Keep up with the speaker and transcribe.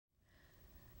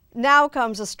Now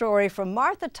comes a story from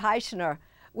Martha Teichner,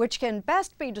 which can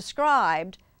best be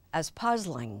described as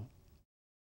puzzling.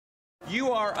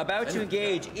 You are about to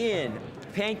engage in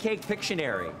Pancake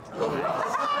Pictionary.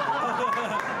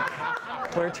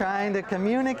 We're trying to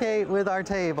communicate with our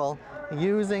table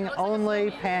using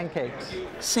only pancakes.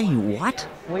 Say what?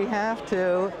 We have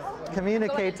to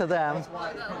communicate to them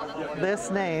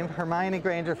this name, Hermione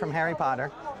Granger from Harry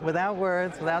Potter, without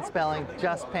words, without spelling,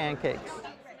 just pancakes.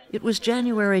 It was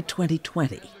January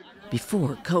 2020,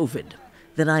 before COVID,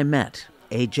 that I met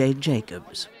A.J.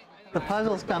 Jacobs. The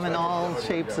puzzles come in all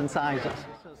shapes and sizes.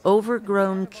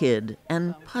 Overgrown kid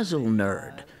and puzzle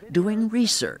nerd doing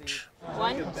research.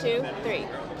 1, 2, 3.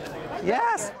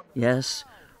 Yes! Yes,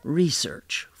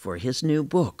 research for his new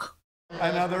book.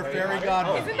 Another fairy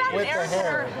godmother. Isn't that an arrow in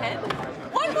her head?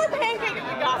 One more pancake and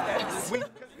we got this.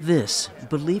 This,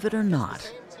 believe it or not,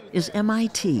 is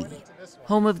MIT,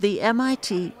 home of the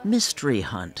MIT Mystery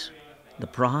Hunt. The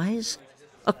prize?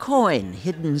 A coin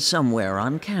hidden somewhere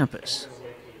on campus.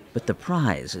 But the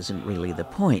prize isn't really the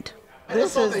point.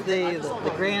 This is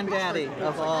the granddaddy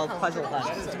of all puzzle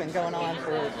hunts. It's been going on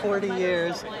for 40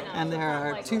 years, and there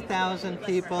are 2,000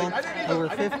 people, over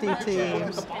 50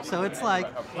 teams. So it's like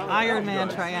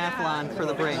Ironman triathlon for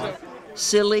the brain.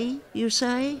 Silly, you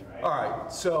say? All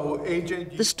right, so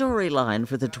AJ... The storyline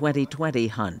for the 2020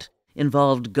 hunt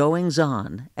involved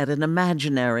goings-on at an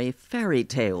imaginary fairy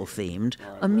tale-themed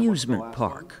amusement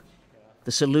park.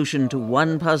 The solution to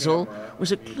one puzzle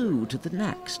was a clue to the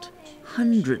next.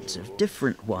 Hundreds of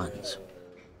different ones.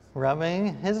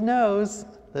 Rubbing his nose.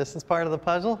 This is part of the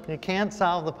puzzle. You can't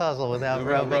solve the puzzle without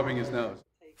rubbing his nose.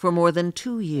 For more than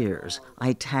 2 years,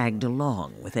 I tagged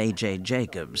along with A.J.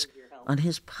 Jacobs on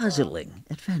his puzzling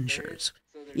adventures,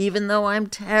 even though I'm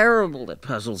terrible at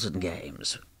puzzles and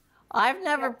games. I've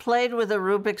never played with a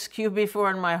Rubik's Cube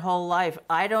before in my whole life.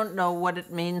 I don't know what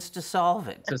it means to solve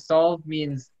it. To solve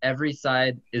means every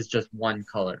side is just one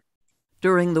color.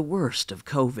 During the worst of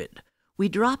COVID, we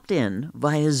dropped in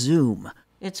via Zoom.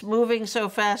 It's moving so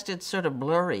fast it's sort of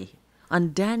blurry.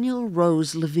 On Daniel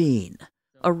Rose Levine,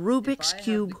 a Rubik's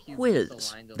Cube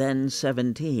whiz, then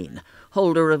 17,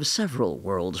 holder of several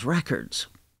world's records.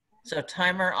 So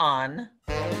timer on.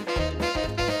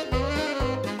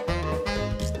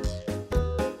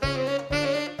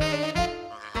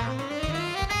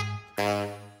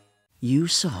 You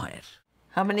saw it.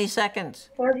 How many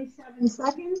seconds? 47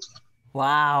 seconds.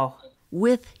 Wow.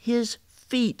 With his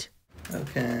feet.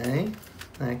 Okay,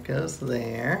 that goes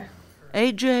there.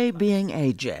 AJ being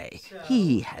AJ,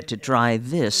 he had to try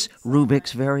this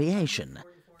Rubik's variation,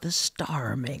 the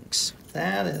star minx.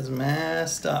 That is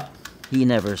messed up. He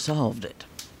never solved it.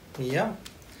 Yep,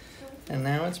 and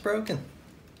now it's broken.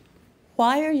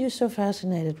 Why are you so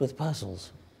fascinated with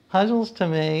puzzles? Puzzles to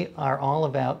me are all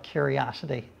about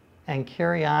curiosity. And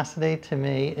curiosity to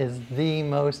me is the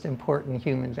most important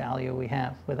human value we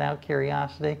have. Without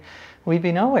curiosity, we'd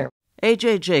be nowhere.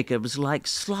 A.J. Jacobs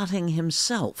likes slotting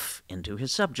himself into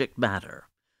his subject matter.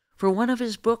 For one of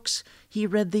his books, he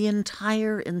read the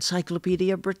entire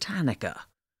Encyclopedia Britannica.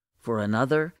 For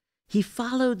another, he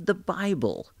followed the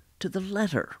Bible to the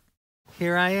letter.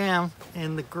 Here I am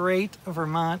in the great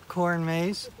Vermont corn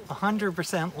maze,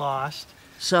 100% lost.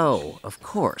 So, of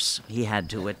course, he had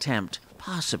to attempt,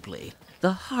 possibly,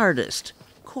 the hardest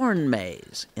corn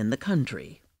maze in the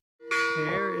country.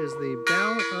 Here is the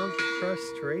bell of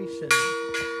frustration,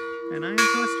 and I am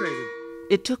frustrated.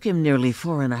 It took him nearly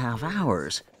 4.5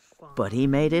 hours, but he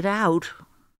made it out.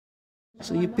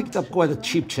 So you picked up quite a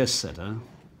cheap chess set, huh?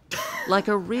 Like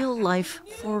a real-life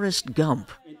Forrest Gump,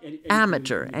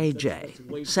 amateur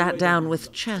AJ sat down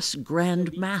with chess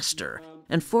grandmaster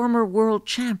and former world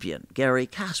champion Garry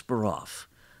Kasparov,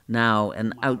 now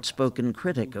an outspoken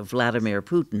critic of Vladimir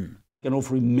Putin. I can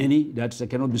offer him many that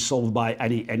cannot be solved by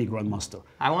any grandmaster.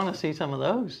 I want to see some of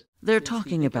those. They're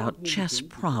talking about chess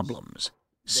problems,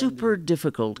 super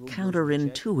difficult,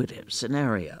 counterintuitive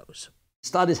scenarios.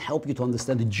 Studies help you to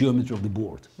understand the geometry of the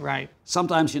board. Right.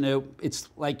 Sometimes, it's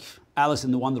like Alice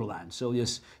in the Wonderland. So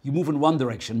yes, you move in one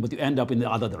direction, but you end up in the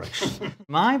other direction.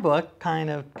 My book kind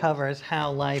of covers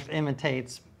how life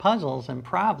imitates puzzles and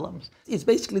problems. It's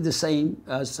basically the same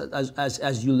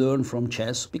as you learn from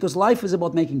chess, because life is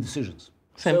about making decisions.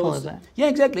 Simple as that. Yeah,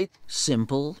 exactly.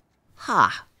 Simple.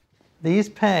 Ha! These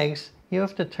pegs, you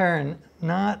have to turn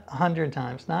not 100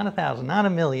 times, not 1,000, not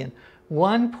 1,000,000,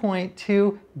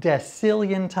 1.2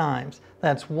 decillion times.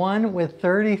 That's 1 with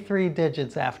 33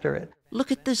 digits after it.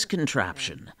 Look at this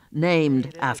contraption,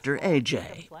 named after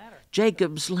AJ,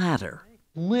 Jacob's Ladder.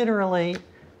 Literally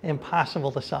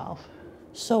impossible to solve.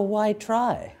 So why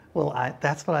try? Well,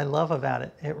 that's what I love about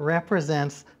it. It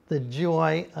represents the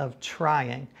joy of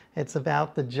trying. It's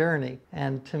about the journey.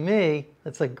 And to me,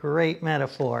 it's a great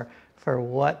metaphor for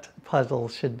what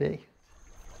puzzles should be.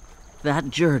 That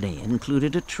journey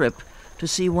included a trip to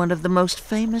see one of the most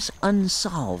famous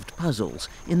unsolved puzzles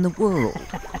in the world.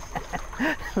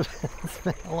 It's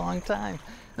been a long time.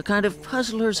 A kind of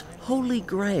puzzler's holy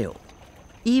grail.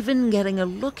 Even getting a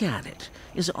look at it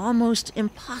is almost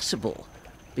impossible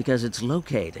because it's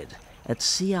located at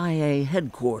CIA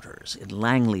headquarters in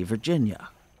Langley, Virginia.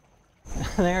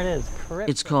 There it is.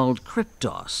 It's called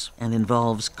Kryptos and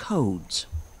involves codes.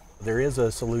 There is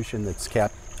a solution that's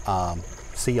kept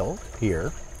sealed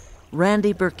here.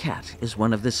 Randy Burkett is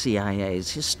one of the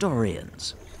CIA's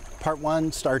historians. Part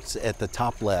 1 starts at the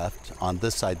top left on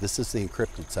this side. This is the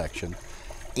encrypted section.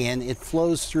 And it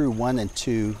flows through 1 and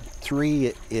 2.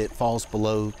 3, it falls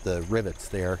below the rivets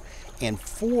there. And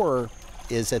 4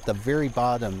 is at the very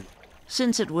bottom.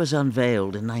 Since it was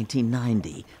unveiled in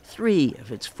 1990, 3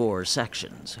 of its 4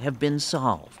 sections have been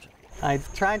solved. I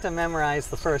tried to memorize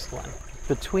the first one.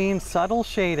 Between subtle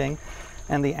shading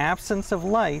and the absence of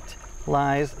light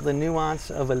lies the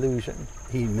nuance of illusion.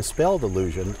 He misspelled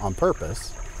illusion on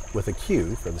purpose with a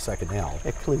Q for the second L.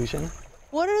 Occlusion.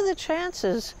 What are the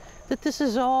chances that this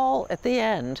is all, at the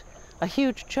end, a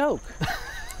huge joke?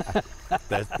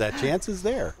 That chance is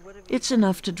there. It's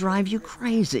enough to drive you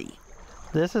crazy.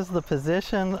 This is the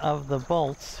position of the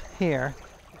bolts here.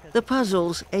 The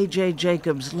puzzles A.J.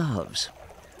 Jacobs loves,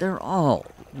 they're all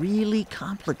really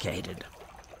complicated.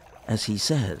 As he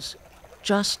says,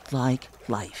 just like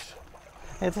life.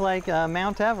 It's like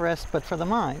Mount Everest, but for the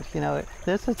mind. You know,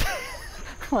 this is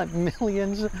like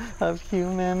millions of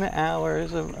human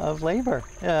hours of labor,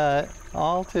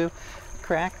 all to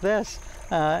crack this.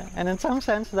 And in some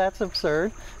sense, that's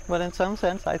absurd, but in some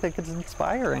sense, I think it's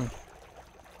inspiring.